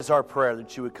It's our prayer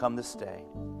that you would come this day.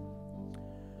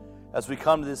 As we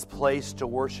come to this place to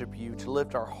worship you, to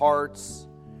lift our hearts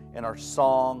and our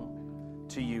song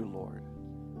to you, Lord.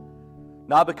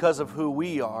 Not because of who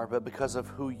we are, but because of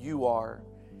who you are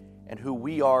and who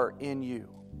we are in you.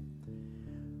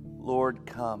 Lord,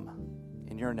 come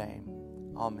in your name.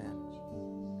 Amen.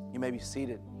 You may be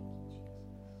seated.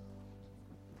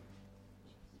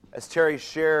 As Terry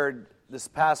shared, this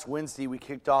past Wednesday, we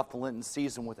kicked off the Lenten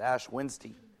season with Ash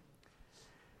Wednesday.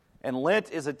 And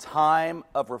Lent is a time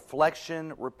of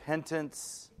reflection,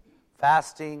 repentance,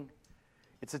 fasting.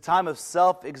 It's a time of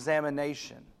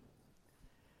self-examination.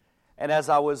 And as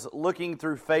I was looking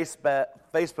through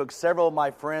Facebook, several of my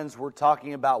friends were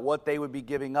talking about what they would be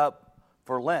giving up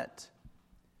for Lent.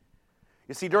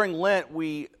 You see, during Lent,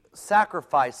 we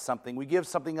sacrifice something. We give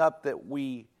something up that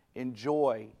we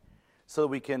enjoy so that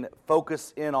we can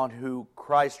focus in on who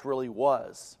Christ really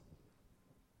was.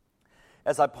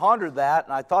 As I pondered that,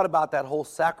 and I thought about that whole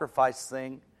sacrifice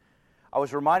thing, I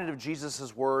was reminded of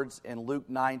Jesus' words in Luke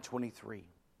 9:23.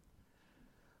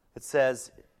 It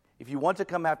says, "If you want to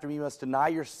come after me, you must deny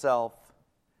yourself,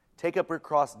 take up your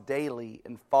cross daily,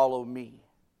 and follow me."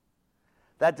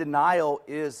 That denial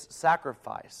is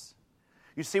sacrifice.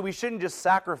 You see, we shouldn't just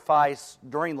sacrifice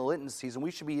during the Lenten season. We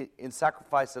should be in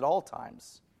sacrifice at all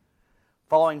times,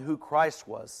 following who Christ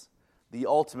was, the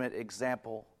ultimate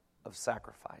example of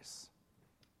sacrifice.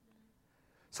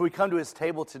 So we come to his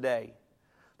table today,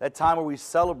 that time where we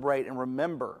celebrate and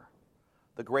remember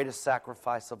the greatest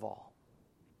sacrifice of all.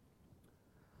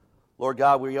 Lord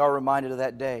God, we are reminded of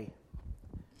that day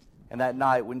and that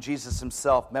night when Jesus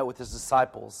himself met with his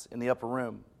disciples in the upper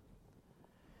room.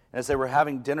 And as they were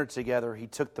having dinner together, he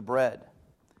took the bread.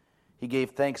 He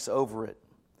gave thanks over it.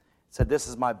 Said, "This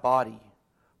is my body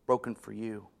broken for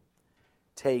you.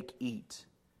 Take, eat.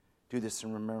 Do this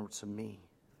in remembrance of me."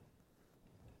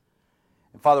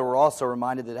 And Father, we're also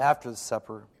reminded that after the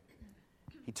supper,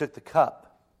 he took the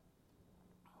cup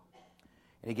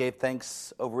and he gave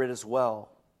thanks over it as well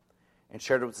and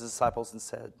shared it with his disciples and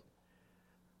said,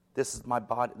 "This is my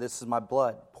body, this is my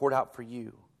blood poured out for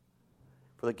you,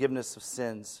 for the forgiveness of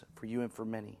sins, for you and for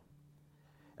many.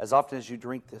 As often as you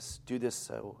drink this, do this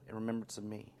so in remembrance of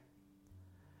me."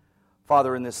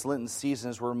 Father, in this Lenten season,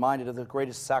 as we're reminded of the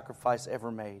greatest sacrifice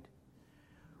ever made,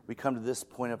 we come to this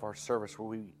point of our service where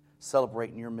we celebrate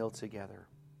in your meal together.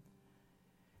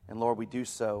 And Lord, we do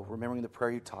so remembering the prayer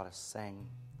you taught us, saying,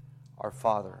 "Our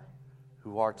Father,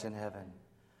 who art in heaven,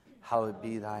 hallowed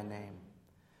be thy name.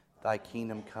 Thy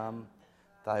kingdom come,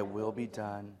 thy will be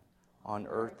done, on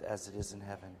earth as it is in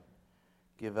heaven.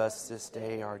 Give us this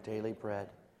day our daily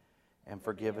bread, and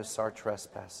forgive us our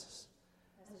trespasses.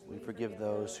 We forgive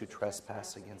those who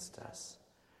trespass against us.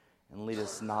 And lead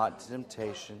us not into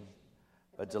temptation,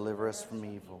 but deliver us from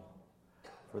evil.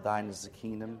 For thine is the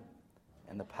kingdom,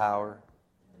 and the power,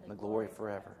 and the glory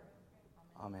forever.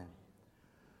 Amen."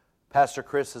 Pastor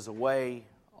Chris is away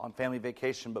on family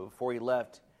vacation, but before he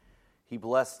left, he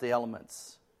blessed the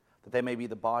elements, that they may be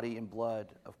the body and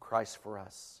blood of Christ for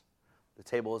us. The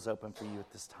table is open for you at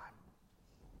this time.